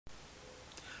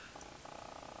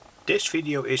This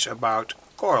video is about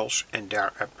coils and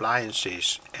their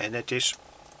appliances, and it is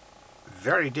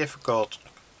very difficult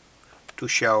to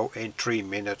show in 3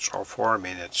 minutes or 4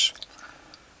 minutes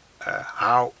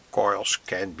how coils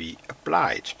can be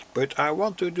applied. But I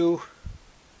want to do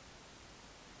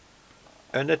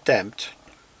an attempt.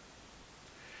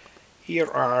 Here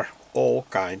are all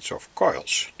kinds of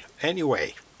coils.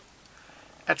 Anyway,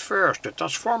 at first the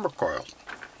transformer coil,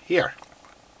 here,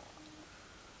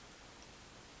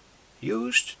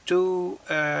 used to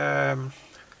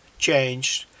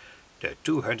change the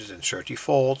 230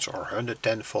 volts or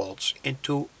 110 volts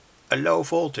into a low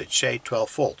voltage, say 12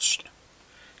 volts.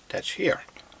 That's here.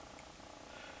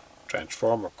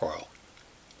 Transformer coil.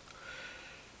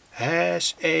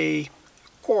 Has a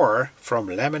core from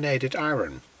laminated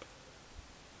iron.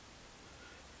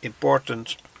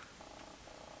 Important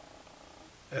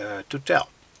to tell.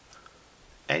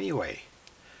 Anyway,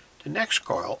 the next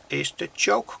coil is the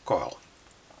choke coil.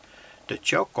 The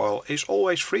choke coil is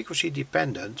always frequency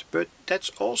dependent, but that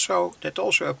also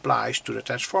applies to the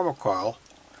transformer coil.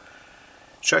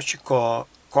 Such a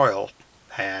coil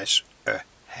has a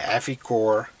heavy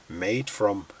core made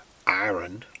from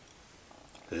iron,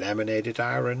 laminated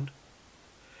iron,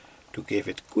 to give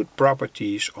it good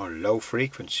properties on low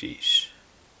frequencies.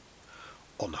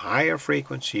 On higher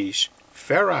frequencies,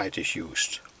 ferrite is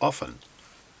used often.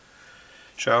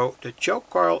 So the choke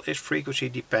coil is frequency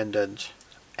dependent,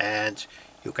 and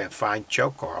you can find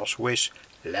choke coils with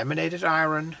laminated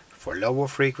iron for lower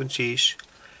frequencies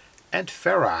and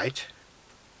ferrite.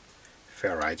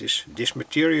 Ferrite is this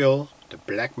material, the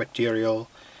black material.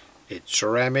 It's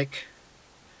ceramic,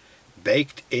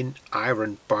 baked in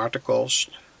iron particles.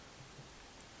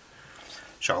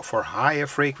 So for higher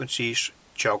frequencies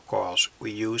choke coils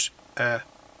we use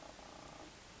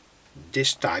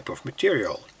this type of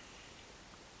material,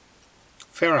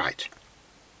 ferrite.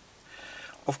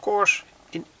 Of course,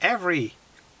 in every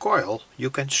coil you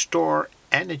can store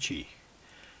energy.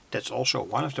 That's also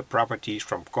one of the properties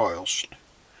from coils.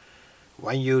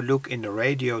 When you look in the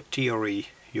radio theory,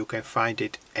 you can find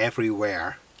it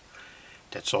everywhere.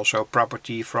 That's also a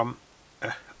property from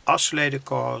oscillator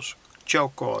coils,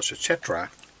 choke coils, etc.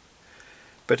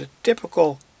 But a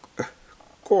typical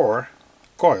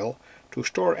coil to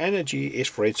store energy is,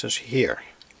 for instance, here.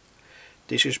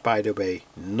 This is, by the way,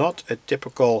 not a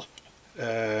typical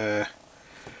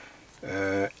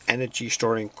energy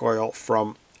storing coil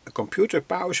from a computer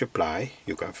power supply.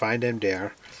 You can find them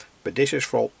there, but this is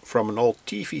from an old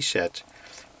TV set.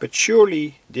 But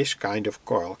surely this kind of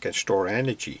coil can store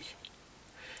energy.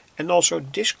 And also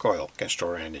this coil can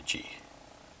store energy.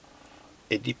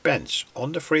 It depends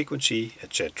on the frequency,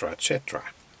 etc.,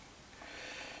 etc.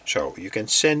 So you can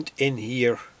send in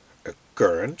here a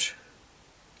current,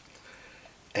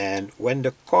 and when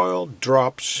the coil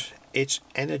drops its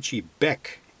energy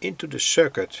back into the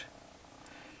circuit,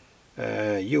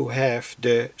 you have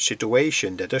the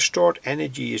situation that the stored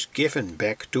energy is given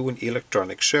back to an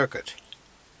electronic circuit.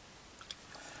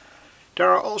 There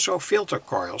are also filter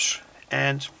coils,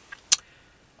 and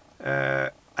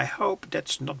I hope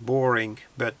that's not boring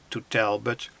to tell,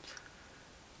 but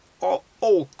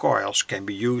all coils can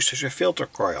be used as a filter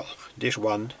coil. This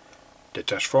one, the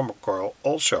transformer coil,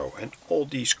 also, and all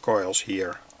these coils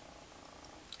here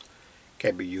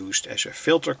can be used as a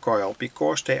filter coil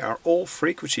because they are all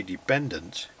frequency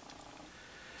dependent.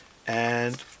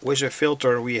 And with a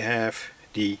filter we have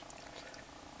the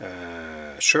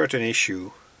certain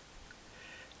issue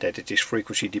that it is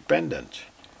frequency dependent.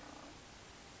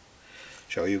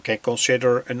 So you can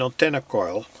consider an antenna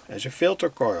coil as a filter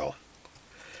coil.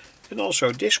 And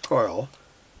also this coil,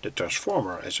 the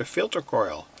transformer, as a filter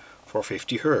coil for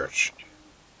 50 Hz.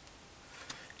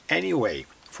 Anyway,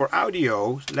 for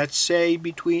audio, let's say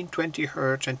between 20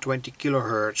 Hz and 20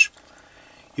 kHz,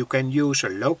 you can use a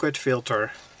low-cut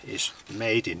filter. Is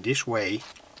made in this way.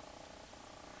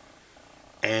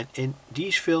 And in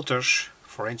these filters,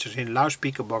 for instance in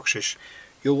loudspeaker boxes,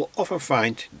 you will often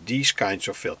find these kinds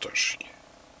of filters.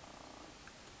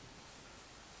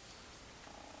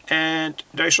 And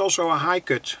there is also a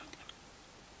high-cut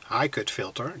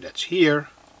filter, that's here.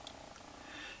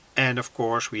 And of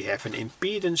course we have an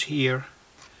impedance here.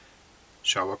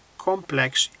 So a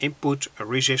complex input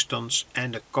resistance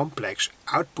and a complex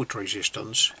output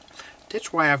resistance.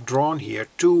 That's why I've drawn here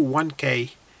two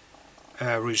 1K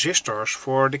resistors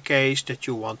for the case that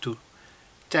you want to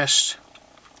test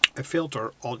a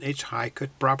filter on its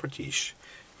high-cut properties.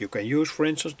 You can use, for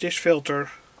instance, this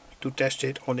filter to test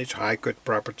it on its high-cut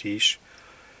properties.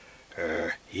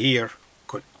 Here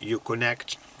you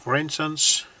connect, for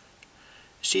instance,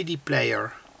 CD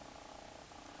player,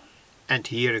 and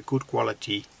here a good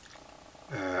quality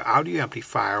audio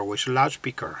amplifier with a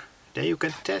loudspeaker. Then you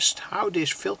can test how this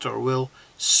filter will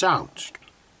sound.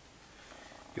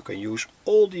 You can use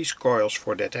all these coils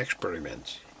for that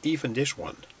experiment, even this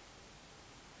one.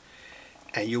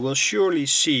 And you will surely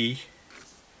see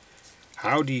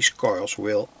how these coils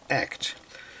will act.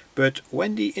 But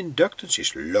when the inductance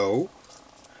is low,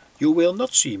 you will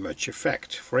not see much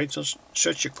effect. For instance,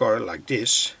 such a coil like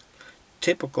this,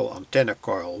 typical antenna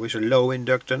coil with a low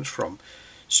inductance from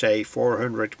say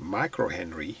 400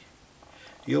 microhenry,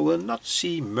 you will not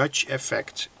see much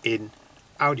effect in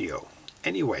audio.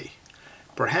 Anyway,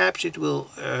 perhaps it will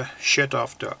shut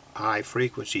off the high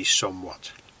frequencies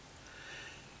somewhat.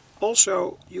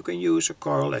 Also, you can use a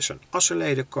coil as an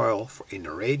oscillator coil in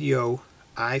a radio.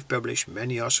 I've published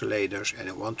many oscillators and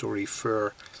I want to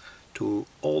refer to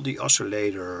all the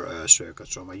oscillator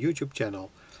circuits on my YouTube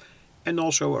channel. And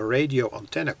also a radio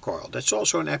antenna coil. That's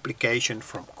also an application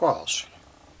from coils.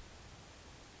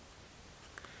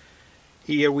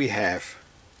 Here we have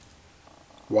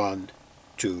 1,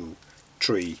 2,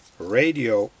 3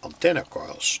 radio antenna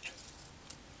coils.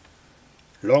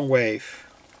 Long wave,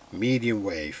 medium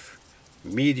wave,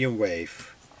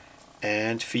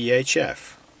 and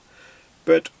VHF.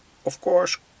 But of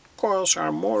course coils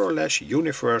are more or less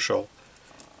universal,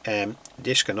 and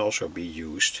this can also be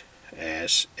used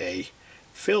as a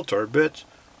filter, but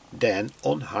then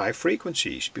on high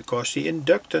frequencies, because the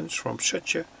inductance from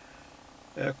such a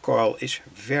coil is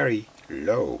very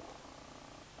low.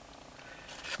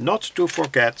 Not to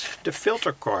forget the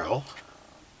filter coil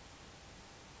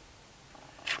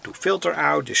to filter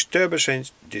out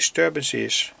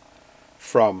disturbances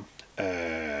from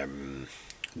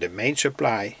the main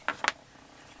supply.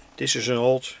 This is an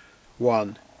old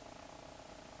one.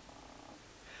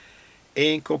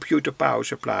 In computer power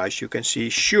supplies you can see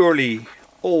surely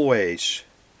always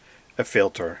a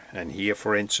filter, and here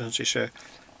for instance is a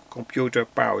computer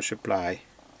power supply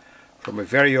from a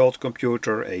very old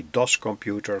computer, a DOS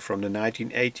computer from the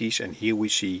 1980s, and here we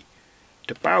see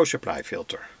the power supply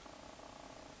filter.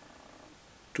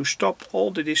 To stop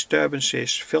all the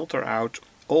disturbances, filter out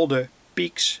all the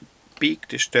peak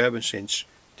disturbances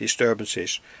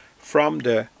from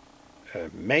the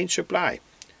main supply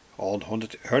on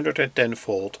 110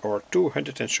 volt or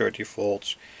 230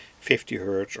 volts, 50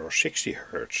 Hz or 60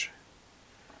 Hz.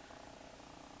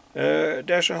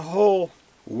 There's a whole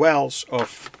wealth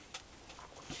of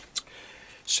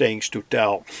things to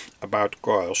tell about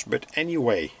coils, but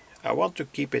anyway, I want to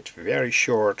keep it very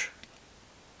short,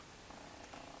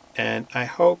 and I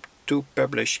hope to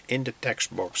publish in the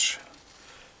text box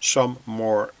some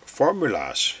more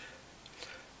formulas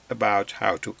about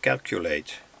how to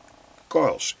calculate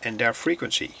coils and their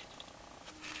frequency.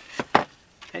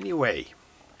 Anyway,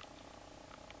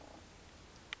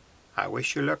 I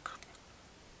wish you luck.